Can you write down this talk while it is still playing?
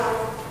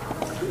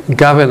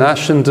Gavin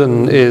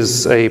Ashenden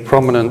is a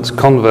prominent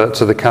convert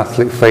to the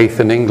Catholic faith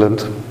in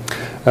England,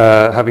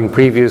 having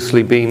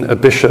previously been a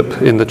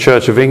bishop in the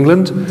Church of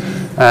England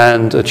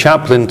and a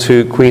chaplain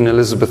to Queen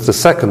Elizabeth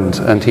II,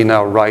 and he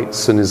now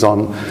writes and is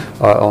on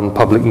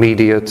public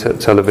media,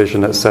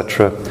 television,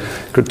 etc.,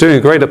 doing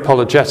a great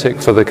apologetic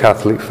for the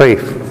Catholic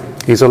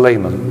faith. He's a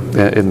layman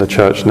in the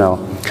church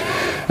now.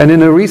 And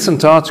in a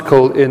recent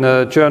article in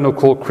a journal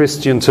called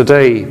Christian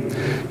Today,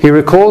 he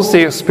recalls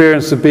the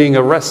experience of being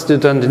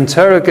arrested and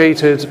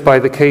interrogated by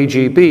the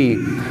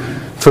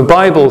KGB for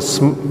Bible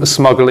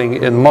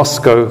smuggling in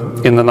Moscow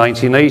in the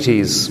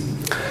 1980s.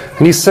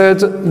 And he said,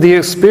 the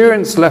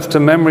experience left a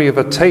memory of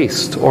a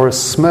taste or a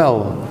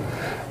smell,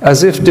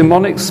 as if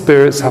demonic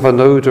spirits have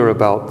an odor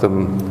about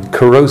them,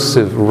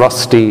 corrosive,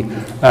 rusty,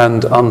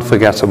 and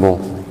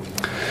unforgettable.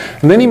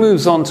 And then he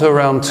moves on to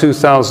around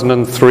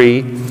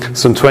 2003,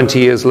 some 20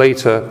 years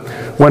later,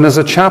 when as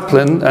a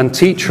chaplain and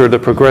teacher at a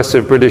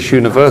progressive British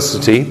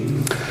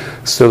university,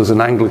 still as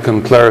an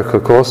Anglican cleric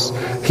of course,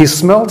 he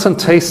smelt and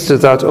tasted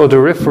that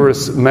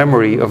odoriferous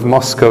memory of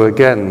Moscow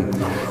again.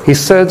 He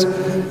said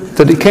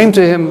that it came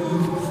to him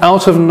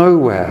out of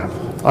nowhere.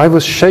 I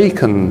was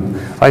shaken.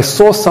 I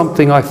saw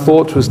something I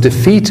thought was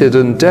defeated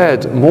and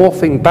dead,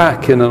 morphing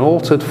back in an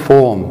altered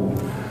form.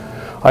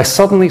 I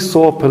suddenly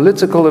saw a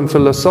political and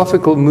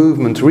philosophical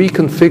movement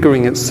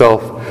reconfiguring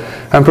itself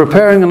and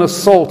preparing an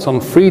assault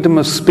on freedom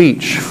of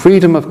speech,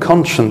 freedom of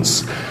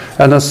conscience,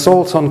 an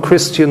assault on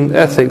Christian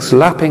ethics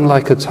lapping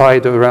like a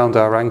tide around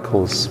our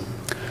ankles.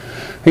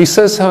 He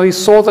says how he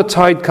saw the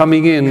tide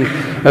coming in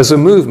as a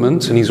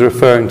movement, and he's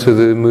referring to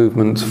the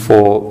movement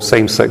for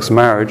same-sex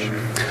marriage,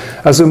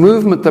 as a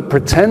movement that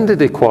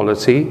pretended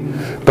equality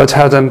but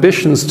had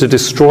ambitions to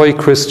destroy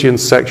Christian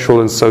sexual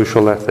and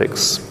social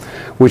ethics,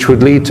 which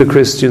would lead to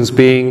Christians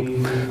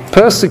being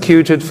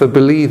persecuted for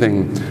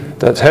believing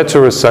that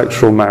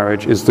heterosexual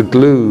marriage is the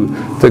glue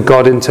that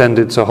God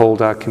intended to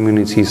hold our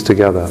communities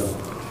together.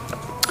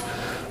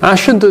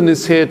 Ashenden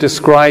is here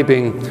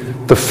describing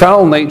the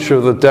foul nature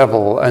of the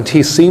devil, and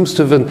he seems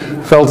to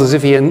have felt as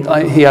if he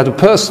had a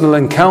personal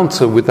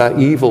encounter with that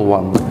evil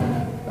one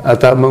at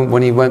that moment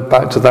when he went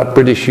back to that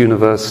British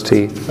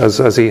university,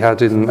 as he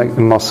had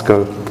in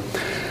Moscow.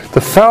 The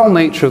foul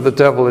nature of the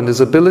devil and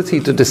his ability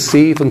to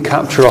deceive and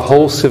capture a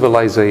whole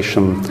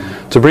civilization,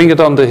 to bring it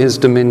under his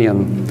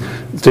dominion,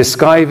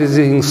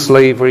 disguising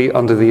slavery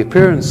under the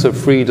appearance of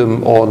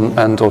freedom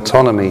and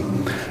autonomy,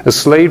 a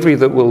slavery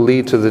that will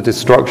lead to the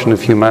destruction of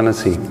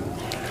humanity.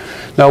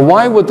 Now,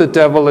 why would the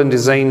devil and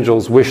his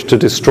angels wish to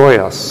destroy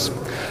us?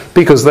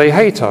 Because they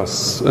hate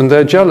us and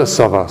they're jealous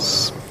of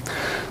us.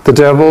 The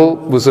devil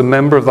was a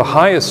member of the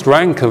highest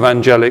rank of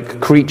angelic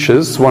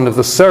creatures, one of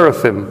the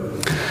seraphim.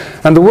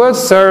 And the word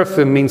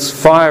seraphim means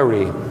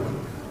fiery.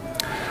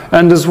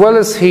 And as well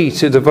as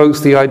heat, it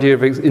evokes the idea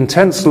of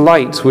intense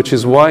light, which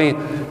is why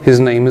his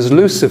name is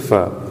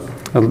Lucifer,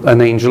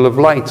 an angel of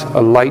light,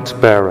 a light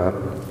bearer.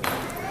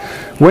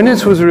 When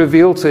it was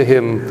revealed to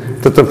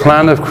him that the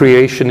plan of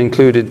creation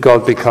included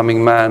God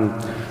becoming man,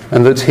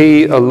 and that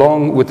he,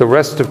 along with the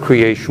rest of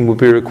creation, would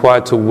be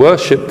required to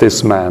worship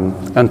this man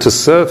and to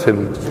serve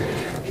him,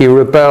 he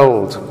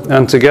rebelled,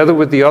 and together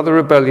with the other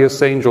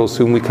rebellious angels,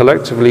 whom we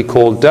collectively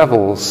call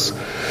devils,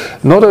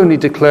 not only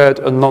declared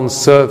a non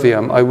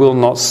serviam, I will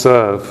not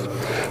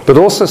serve, but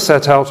also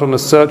set out on a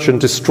search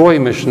and destroy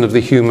mission of the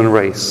human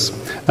race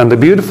and the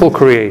beautiful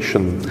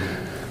creation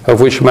of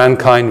which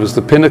mankind was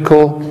the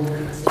pinnacle,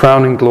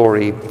 crowning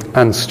glory,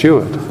 and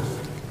steward.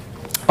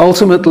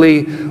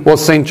 Ultimately, what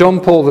St.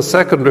 John Paul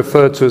II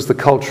referred to as the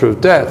culture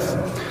of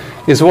death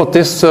is what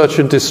this search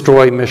and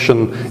destroy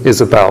mission is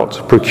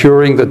about,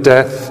 procuring the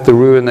death, the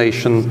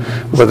ruination,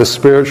 whether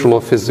spiritual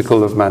or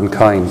physical, of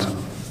mankind.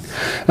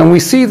 And we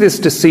see this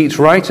deceit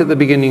right at the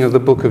beginning of the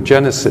book of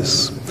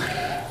Genesis,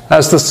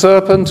 as the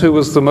serpent, who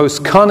was the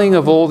most cunning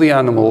of all the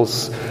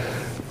animals,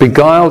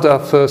 beguiled our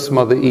first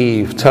mother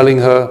Eve, telling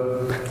her,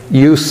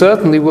 "You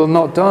certainly will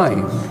not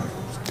die.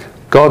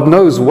 God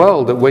knows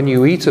well that when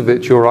you eat of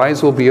it, your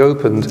eyes will be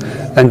opened,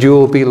 and you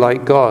will be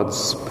like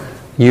gods,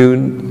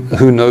 you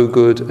who know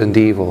good and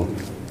evil."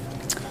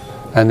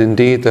 And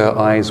indeed their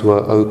eyes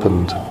were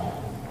opened.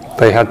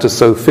 They had to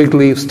sew fig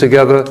leaves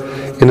together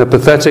in a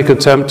pathetic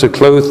attempt to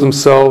clothe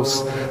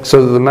themselves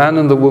so that the man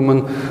and the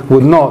woman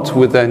would not,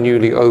 with their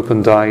newly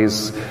opened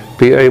eyes,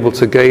 be able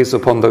to gaze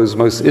upon those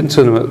most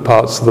intimate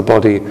parts of the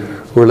body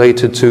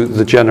related to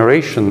the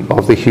generation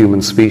of the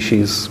human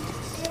species.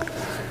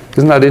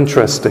 Isn't that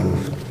interesting?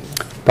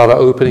 About our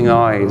opening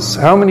eyes.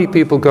 How many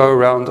people go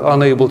around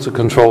unable to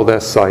control their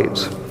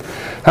sight?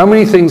 How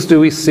many things do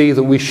we see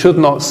that we should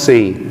not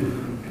see?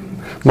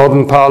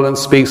 Modern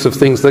parlance speaks of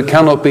things that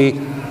cannot be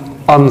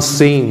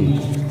unseen.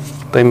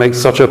 They make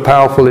such a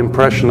powerful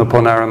impression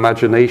upon our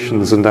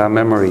imaginations and our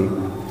memory.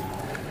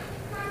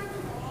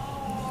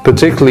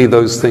 Particularly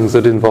those things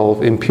that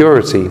involve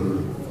impurity.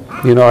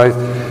 You know,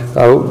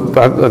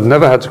 I've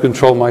never had to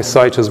control my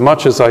sight as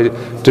much as I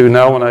do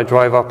now when I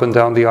drive up and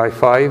down the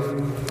I-5.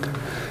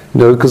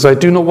 You know, because I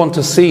do not want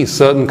to see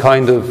certain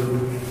kind of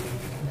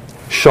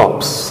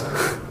shops.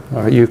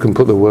 All right, you can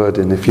put the word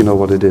in if you know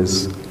what it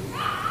is.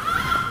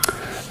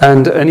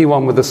 And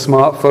anyone with a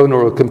smartphone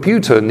or a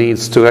computer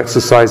needs to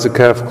exercise a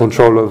careful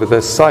control over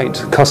their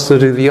sight.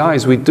 Custody of the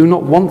eyes. We do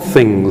not want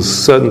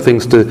certain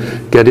things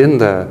to get in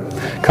there.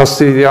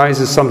 Custody of the eyes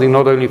is something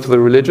not only for the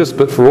religious,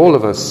 but for all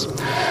of us.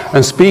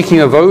 And speaking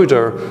of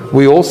odor,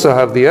 we also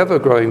have the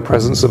ever-growing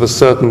presence of a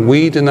certain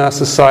weed in our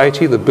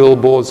society. The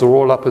billboards are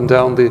all up and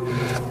down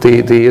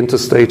the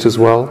interstate as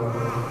well.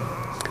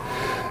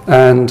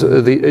 And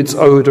its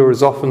odor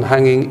is often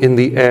hanging in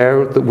the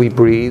air that we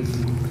breathe,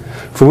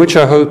 for which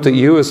I hope that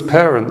you as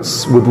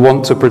parents would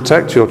want to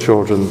protect your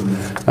children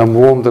and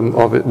warn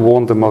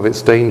them of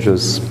its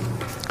dangers.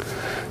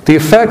 The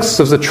effects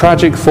of the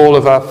tragic fall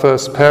of our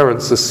first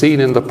parents are seen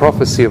in the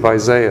prophecy of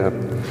Isaiah.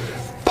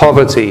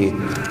 Poverty,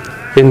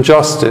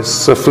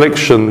 injustice,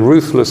 affliction,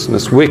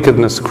 ruthlessness,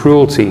 wickedness,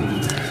 cruelty.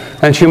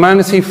 And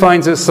humanity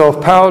finds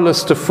itself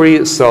powerless to free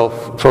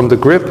itself from the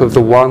grip of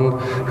the one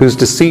whose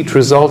deceit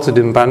resulted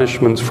in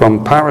banishment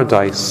from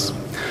paradise.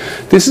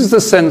 This is the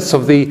sense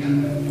of the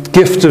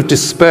gift of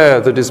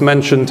despair that is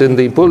mentioned in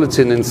the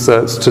bulletin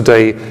inserts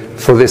today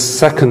for this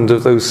second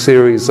of those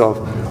series of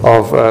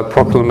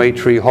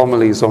proclamatory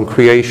homilies on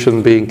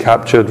creation being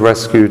captured,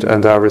 rescued,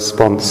 and our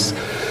response.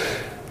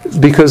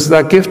 Because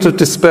that gift of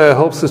despair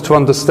helps us to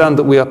understand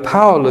that we are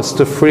powerless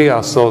to free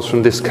ourselves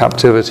from this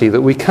captivity,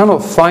 that we cannot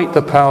fight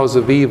the powers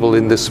of evil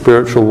in this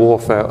spiritual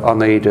warfare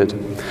unaided.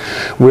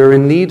 We're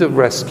in need of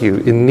rescue,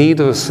 in need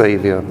of a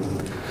Saviour.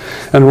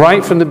 And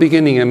right from the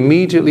beginning,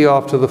 immediately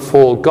after the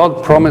fall,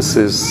 God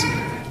promises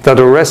that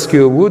a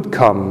rescuer would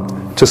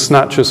come to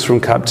snatch us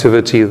from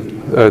captivity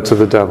to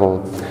the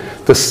devil.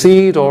 The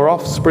seed or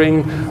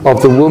offspring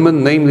of the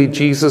woman, namely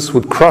Jesus,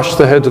 would crush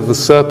the head of the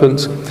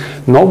serpent,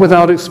 not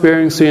without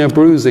experiencing a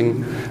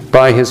bruising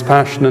by his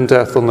passion and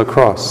death on the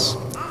cross.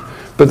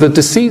 But the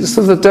deceits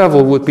of the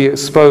devil would be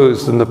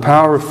exposed and the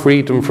power of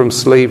freedom from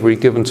slavery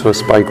given to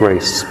us by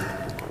grace.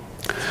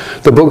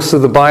 The books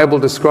of the Bible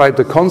describe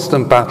the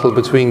constant battle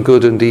between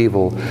good and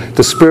evil,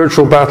 the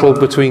spiritual battle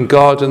between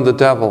God and the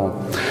devil,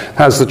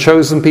 as the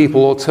chosen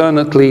people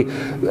alternately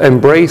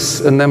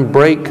embrace and then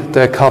break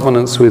their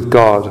covenants with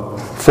God,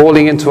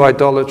 falling into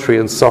idolatry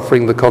and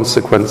suffering the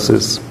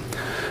consequences.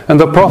 And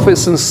the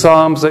prophets and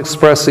psalms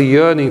express a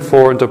yearning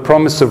for and a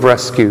promise of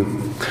rescue,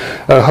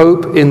 a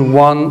hope in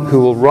one who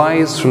will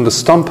rise from the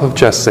stump of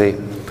Jesse,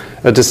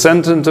 a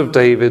descendant of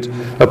David,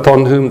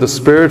 upon whom the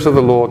Spirit of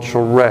the Lord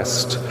shall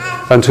rest,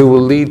 and who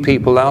will lead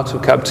people out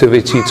of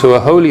captivity to a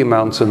holy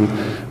mountain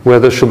where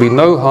there shall be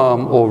no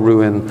harm or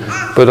ruin,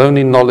 but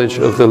only knowledge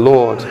of the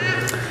Lord.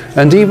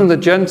 And even the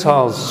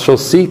Gentiles shall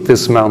seek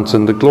this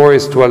mountain, the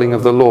glorious dwelling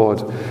of the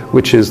Lord,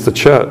 which is the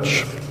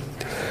church.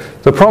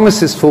 The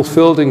promise is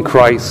fulfilled in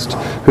Christ,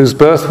 whose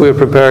birth we are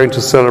preparing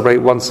to celebrate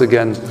once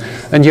again,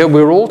 and yet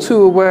we're all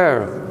too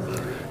aware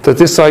that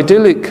this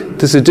idyllic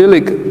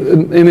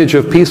image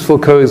of peaceful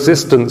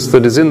coexistence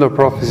that is in the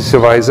prophecies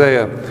of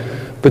Isaiah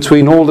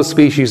between all the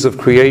species of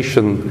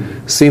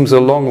creation seems a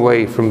long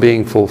way from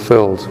being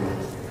fulfilled.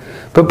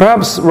 But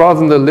perhaps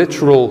rather than the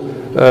literal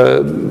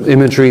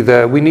imagery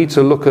there, we need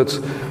to look at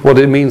what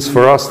it means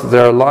for us that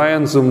there are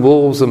lions and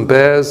wolves and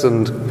bears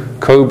and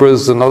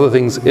cobras and other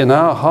things in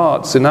our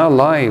hearts, in our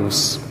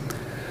lives,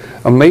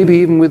 and maybe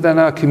even within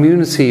our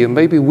community. And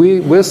maybe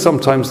we're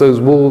sometimes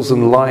those wolves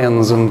and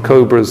lions and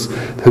cobras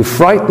who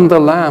frighten the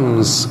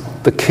lambs,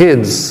 the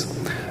kids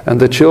and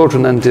the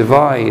children, and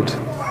divide.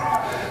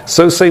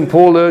 So St.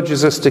 Paul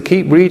urges us to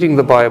keep reading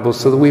the Bible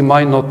so that we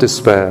might not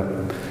despair,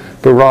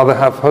 but rather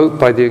have hope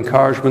by the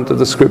encouragement that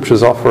the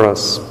Scriptures offer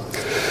us.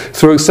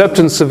 Through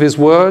acceptance of His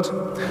Word,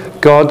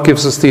 God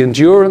gives us the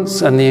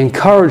endurance and the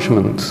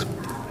encouragement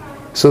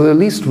so that at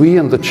least we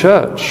and the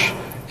Church,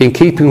 in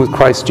keeping with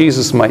Christ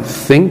Jesus, might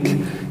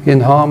think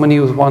in harmony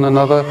with one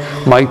another,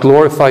 might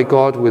glorify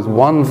God with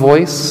one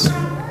voice,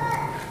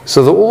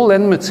 so that all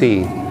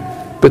enmity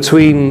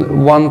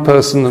between one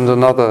person and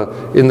another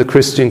in the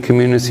Christian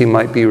community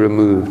might be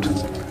removed,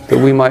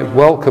 that we might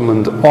welcome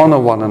and honor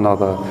one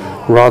another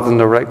rather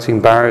than erecting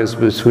barriers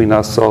between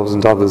ourselves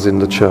and others in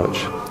the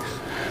church.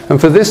 And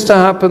for this to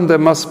happen, there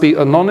must be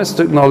an honest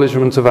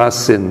acknowledgement of our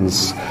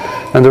sins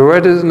and a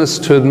readiness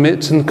to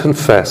admit and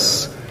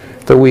confess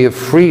that we have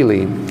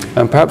freely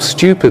and perhaps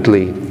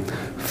stupidly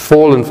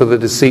fallen for the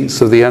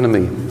deceits of the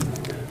enemy.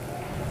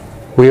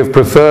 We have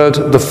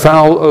preferred the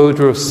foul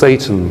odor of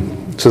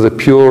Satan to the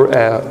pure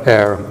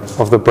air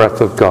of the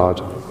breath of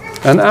God.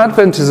 And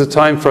Advent is a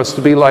time for us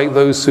to be like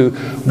those who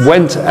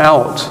went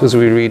out, as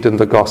we read in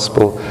the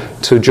Gospel,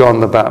 to John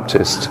the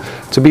Baptist,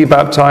 to be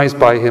baptized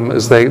by him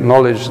as they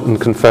acknowledge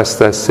and confess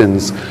their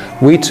sins.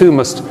 We too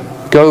must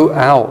go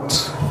out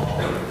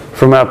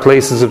from our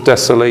places of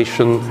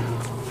desolation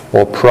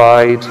or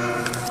pride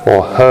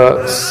or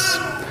hurts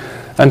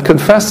and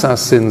confess our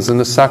sins in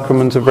the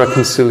sacrament of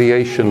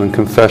reconciliation and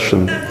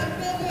confession,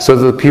 so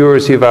that the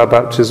purity of our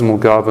baptismal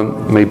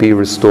garment may be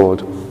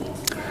restored.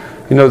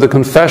 You know, the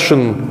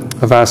confession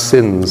of our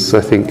sins,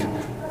 I think,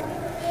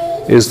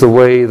 is the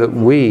way that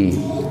we,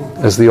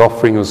 as the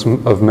offspring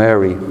of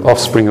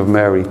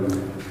Mary,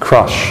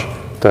 crush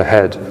the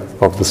head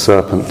of the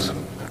serpent.